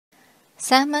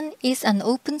Salmon is an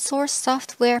open-source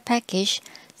software package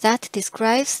that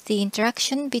describes the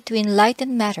interaction between light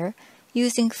and matter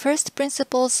using first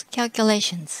principles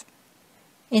calculations.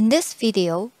 In this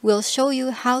video, we'll show you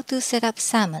how to set up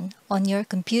Salmon on your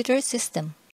computer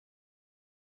system.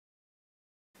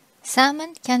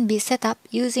 Salmon can be set up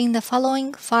using the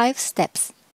following 5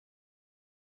 steps.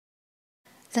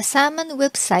 The Salmon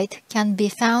website can be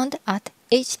found at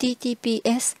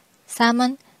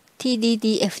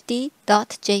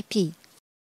https://salmon.tddft.jp.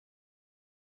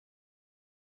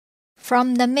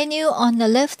 From the menu on the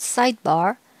left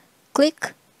sidebar,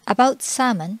 click About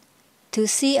Salmon to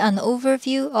see an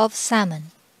overview of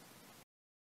Salmon.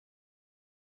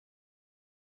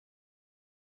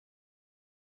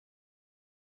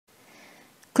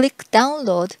 Click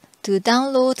Download to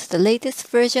download the latest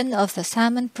version of the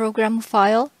Salmon program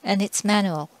file and its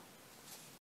manual.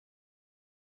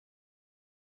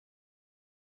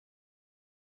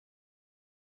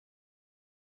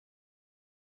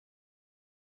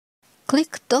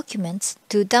 Click Documents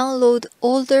to download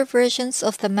older versions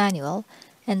of the manual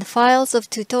and files of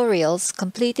tutorials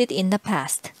completed in the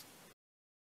past.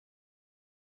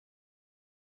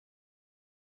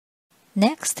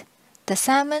 Next, the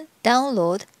Salmon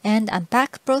download and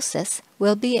unpack process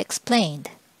will be explained.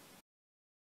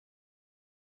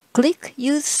 Click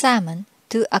Use Salmon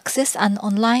to access an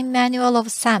online manual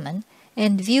of Salmon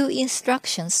and view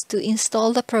instructions to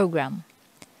install the program.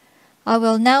 I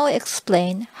will now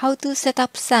explain how to set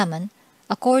up Salmon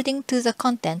according to the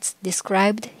contents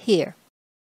described here.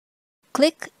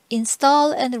 Click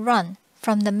Install and Run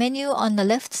from the menu on the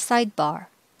left sidebar.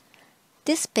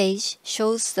 This page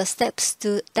shows the steps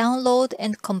to download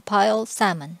and compile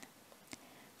Salmon.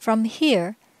 From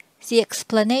here, the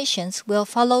explanations will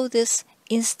follow this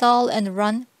Install and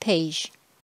Run page.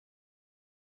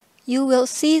 You will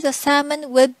see the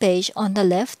Salmon web page on the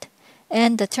left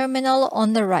and the terminal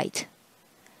on the right.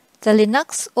 The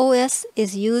Linux OS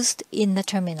is used in the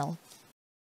terminal.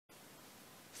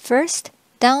 First,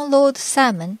 download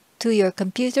Salmon to your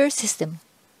computer system.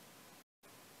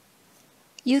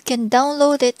 You can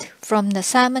download it from the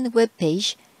Salmon web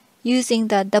page using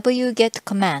the wget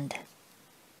command.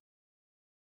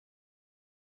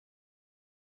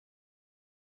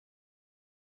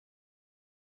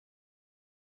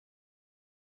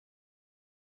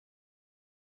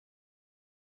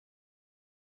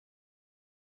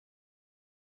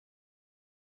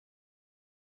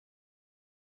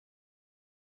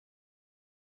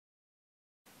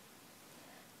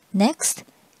 Next,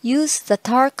 use the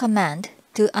tar command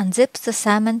to unzip the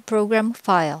Salmon program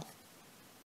file.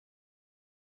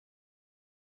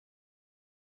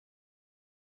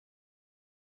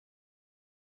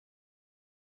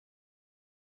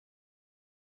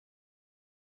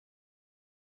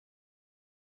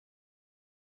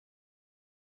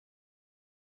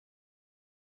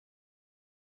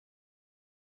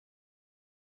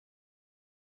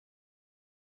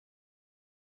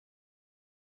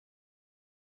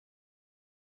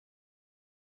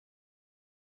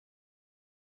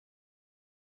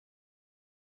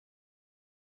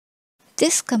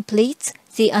 This completes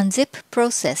the unzip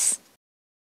process.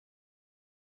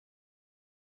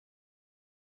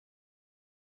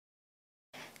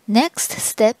 Next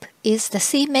step is the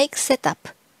Cmake Setup.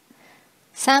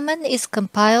 Salmon is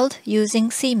compiled using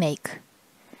Cmake.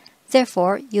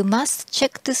 Therefore, you must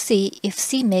check to see if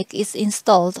Cmake is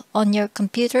installed on your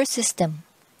computer system.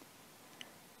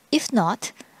 If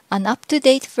not, an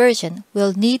up-to-date version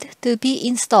will need to be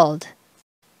installed.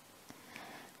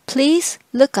 Please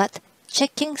look at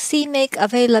Checking Cmake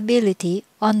Availability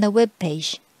on the web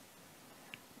page.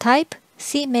 Type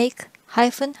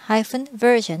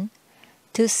Cmake-version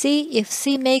to see if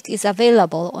Cmake is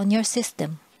available on your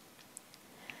system.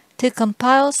 To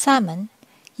compile Salmon,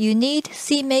 you need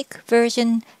Cmake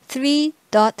version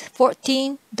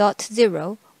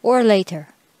 3.14.0 or later.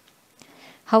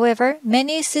 However,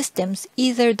 many systems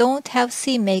either don't have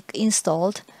Cmake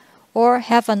installed or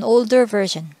have an older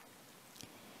version.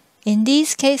 In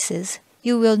these cases,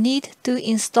 you will need to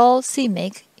install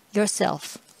Cmake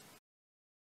yourself.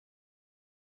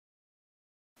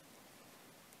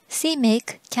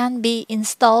 Cmake can be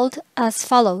installed as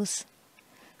follows.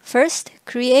 First,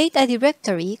 create a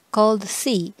directory called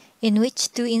C in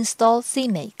which to install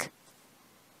Cmake.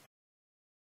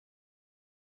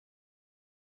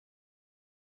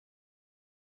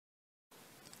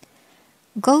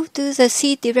 Go to the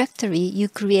C directory you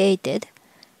created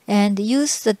and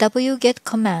use the wget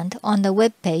command on the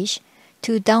web page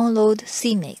to download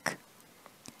Cmake.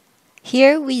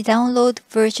 Here we download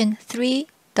version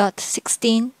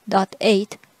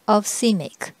 3.16.8 of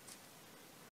Cmake.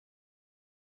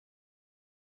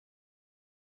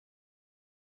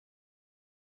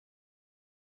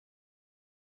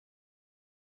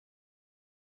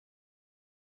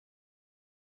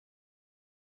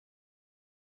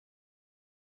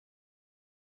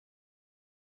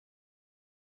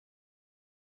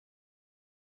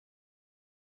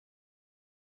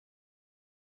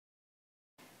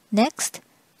 Next,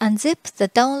 unzip the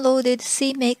downloaded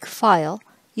Cmake file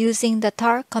using the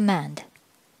tar command.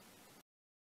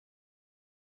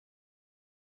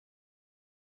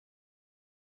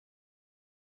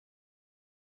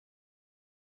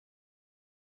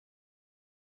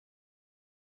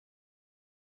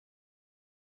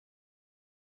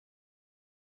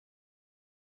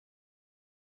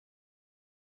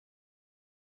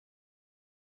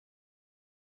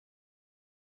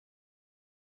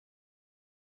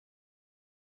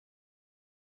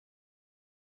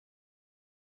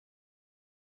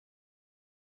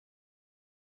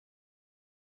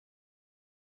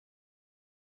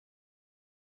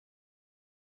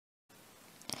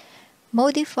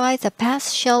 Modify the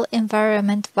path shell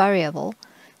environment variable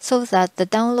so that the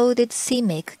downloaded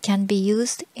Cmake can be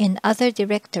used in other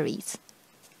directories.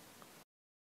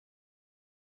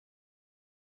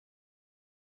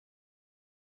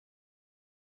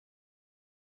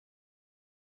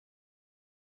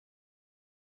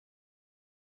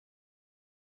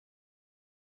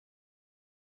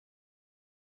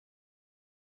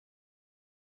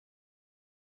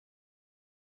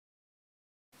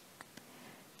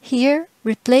 Here,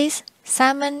 replace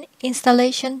Salmon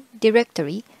installation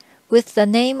directory with the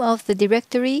name of the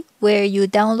directory where you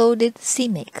downloaded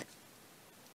Cmake.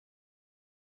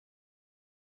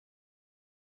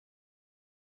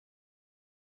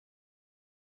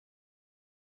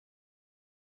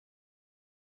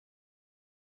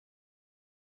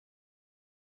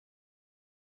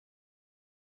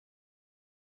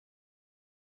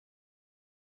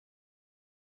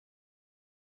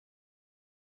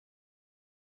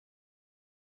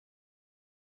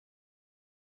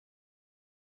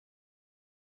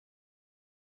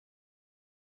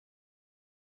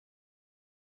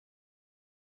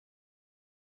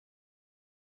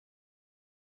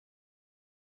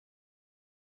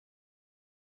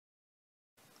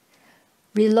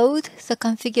 Reload the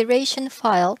configuration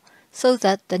file so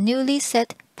that the newly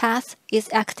set path is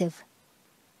active.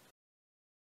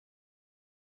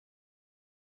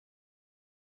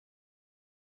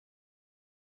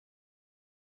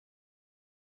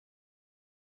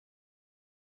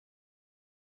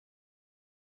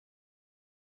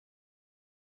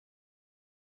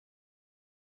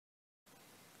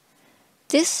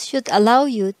 This should allow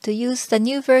you to use the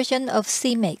new version of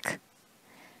Cmake.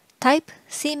 Type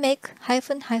cmake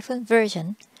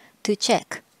version to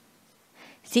check.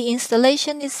 The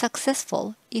installation is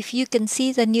successful if you can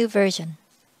see the new version.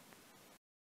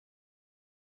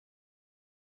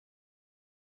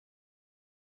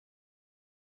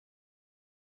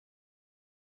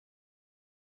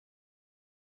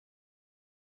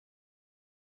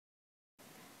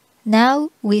 Now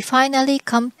we finally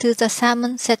come to the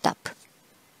Salmon setup.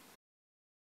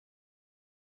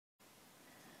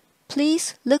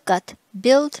 Please look at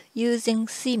Build using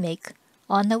Cmake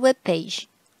on the web page.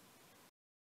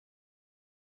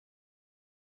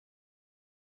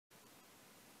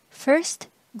 First,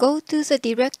 go to the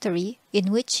directory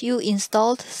in which you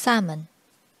installed Salmon.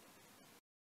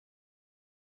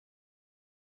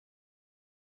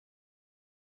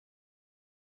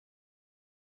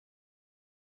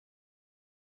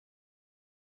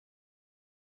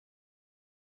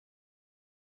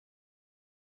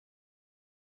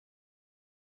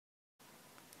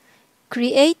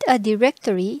 Create a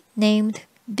directory named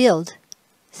Build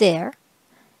there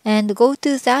and go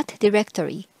to that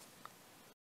directory.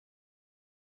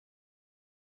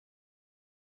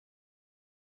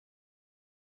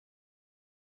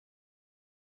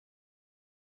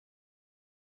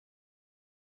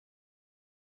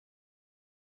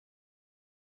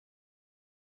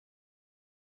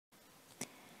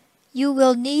 You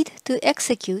will need to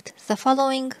execute the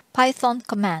following Python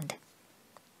command.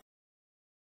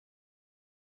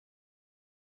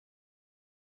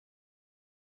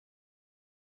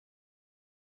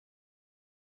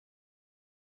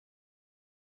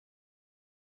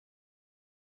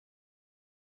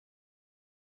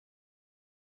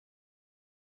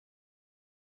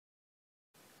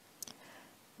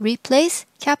 Replace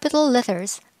capital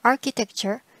letters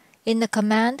architecture in the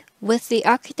command with the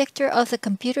architecture of the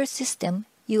computer system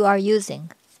you are using.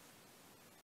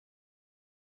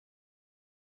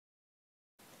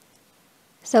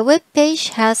 The web page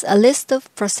has a list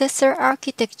of processor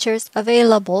architectures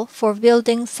available for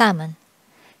building Salmon.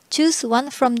 Choose one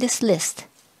from this list.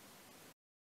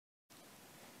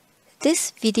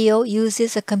 This video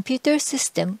uses a computer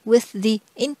system with the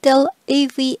Intel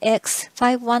AVX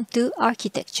 512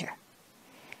 architecture.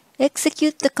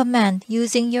 Execute the command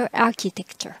using your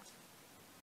architecture.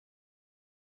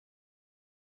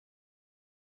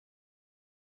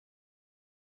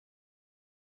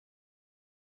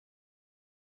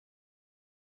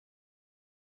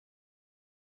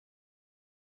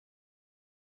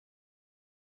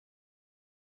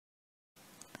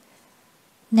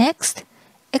 Next,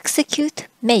 execute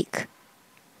Make.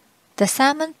 The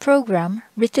Salmon program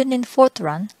written in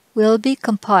Fortran will be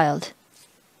compiled.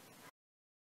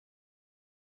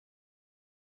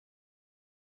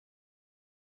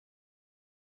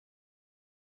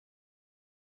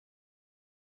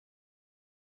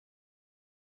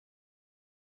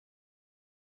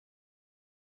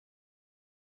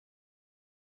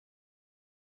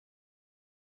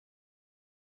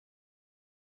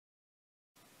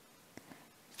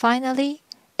 Finally,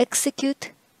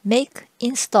 execute Make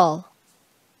Install.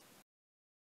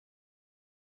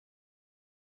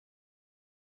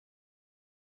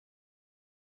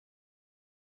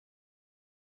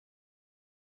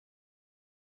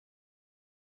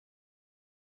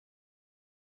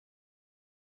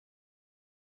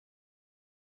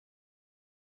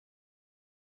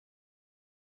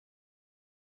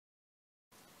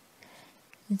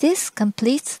 This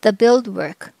completes the build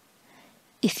work.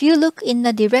 If you look in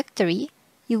the directory,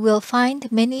 you will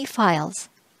find many files.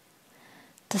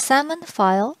 The Salmon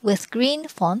file with green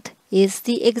font is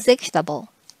the executable.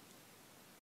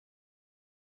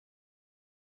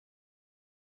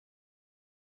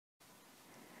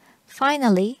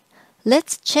 Finally,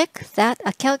 let's check that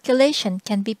a calculation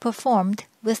can be performed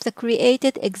with the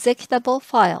created executable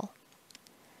file.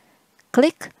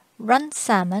 Click Run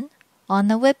Salmon on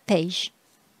the web page.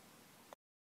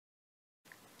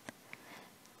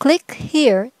 Click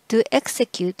here to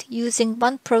execute using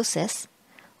one process,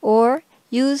 or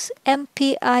use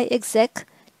MPI exec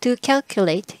to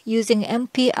calculate using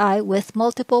MPI with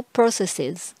multiple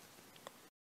processes.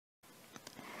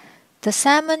 The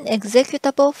Salmon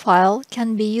executable file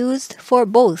can be used for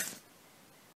both.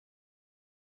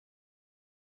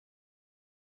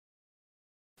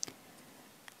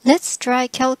 Let's try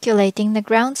calculating the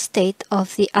ground state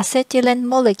of the acetylene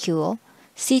molecule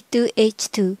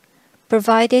C2H2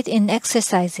 provided in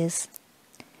exercises.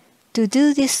 To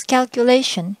do this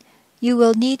calculation, you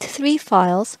will need 3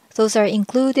 files. Those are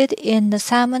included in the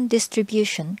Salmon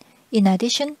distribution, in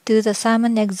addition to the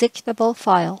Salmon executable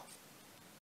file.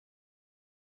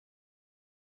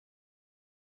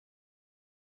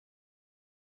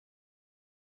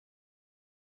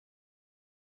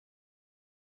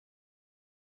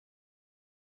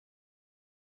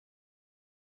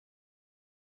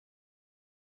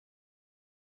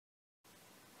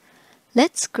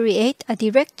 Let's create a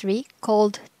directory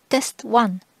called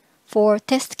test1 for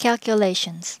test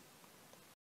calculations.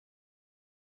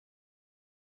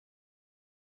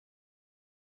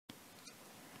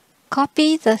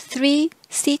 Copy the 3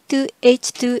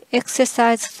 C2H2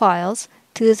 exercise files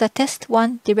to the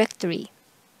test1 directory.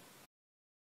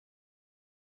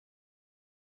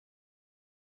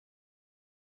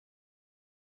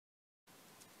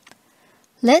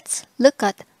 Let's look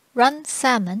at Run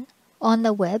Salmon on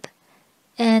the web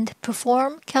and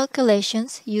perform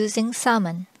calculations using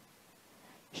Salmon.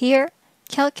 Here,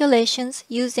 calculations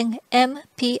using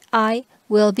MPI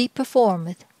will be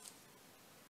performed.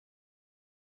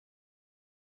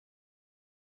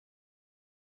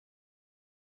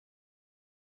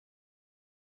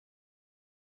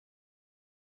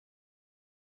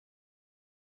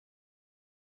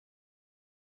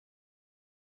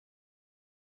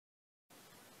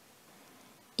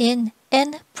 In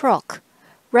nproc,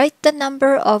 write the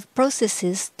number of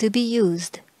processes to be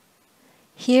used.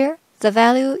 Here, the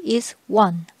value is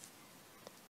 1.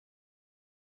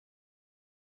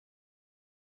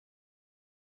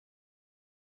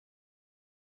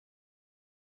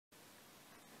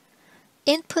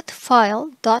 Input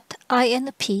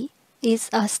file.inp is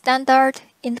a standard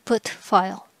input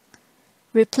file.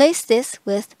 Replace this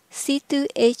with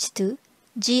C2H2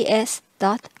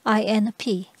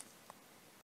 gs.inp.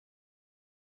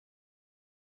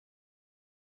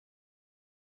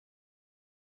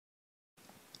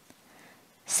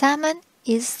 Salmon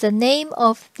is the name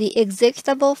of the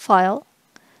executable file.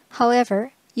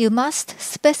 However, you must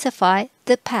specify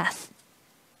the path.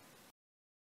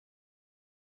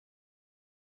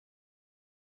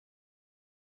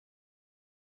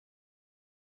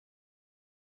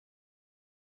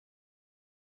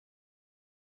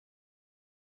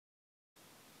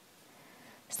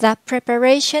 The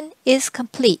preparation is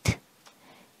complete.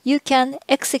 You can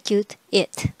execute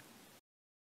it.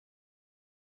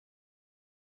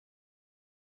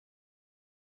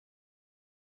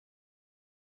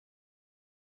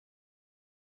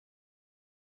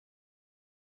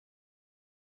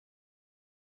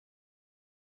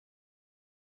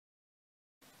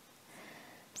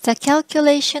 The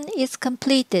calculation is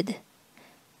completed.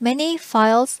 Many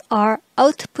files are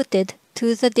outputted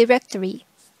to the directory.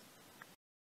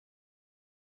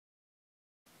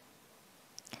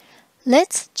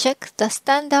 Let's check the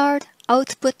standard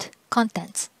output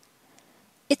contents.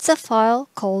 It's a file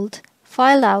called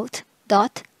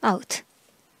fileout.out.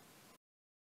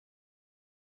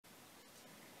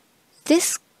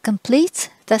 This completes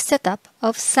the setup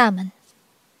of Salmon.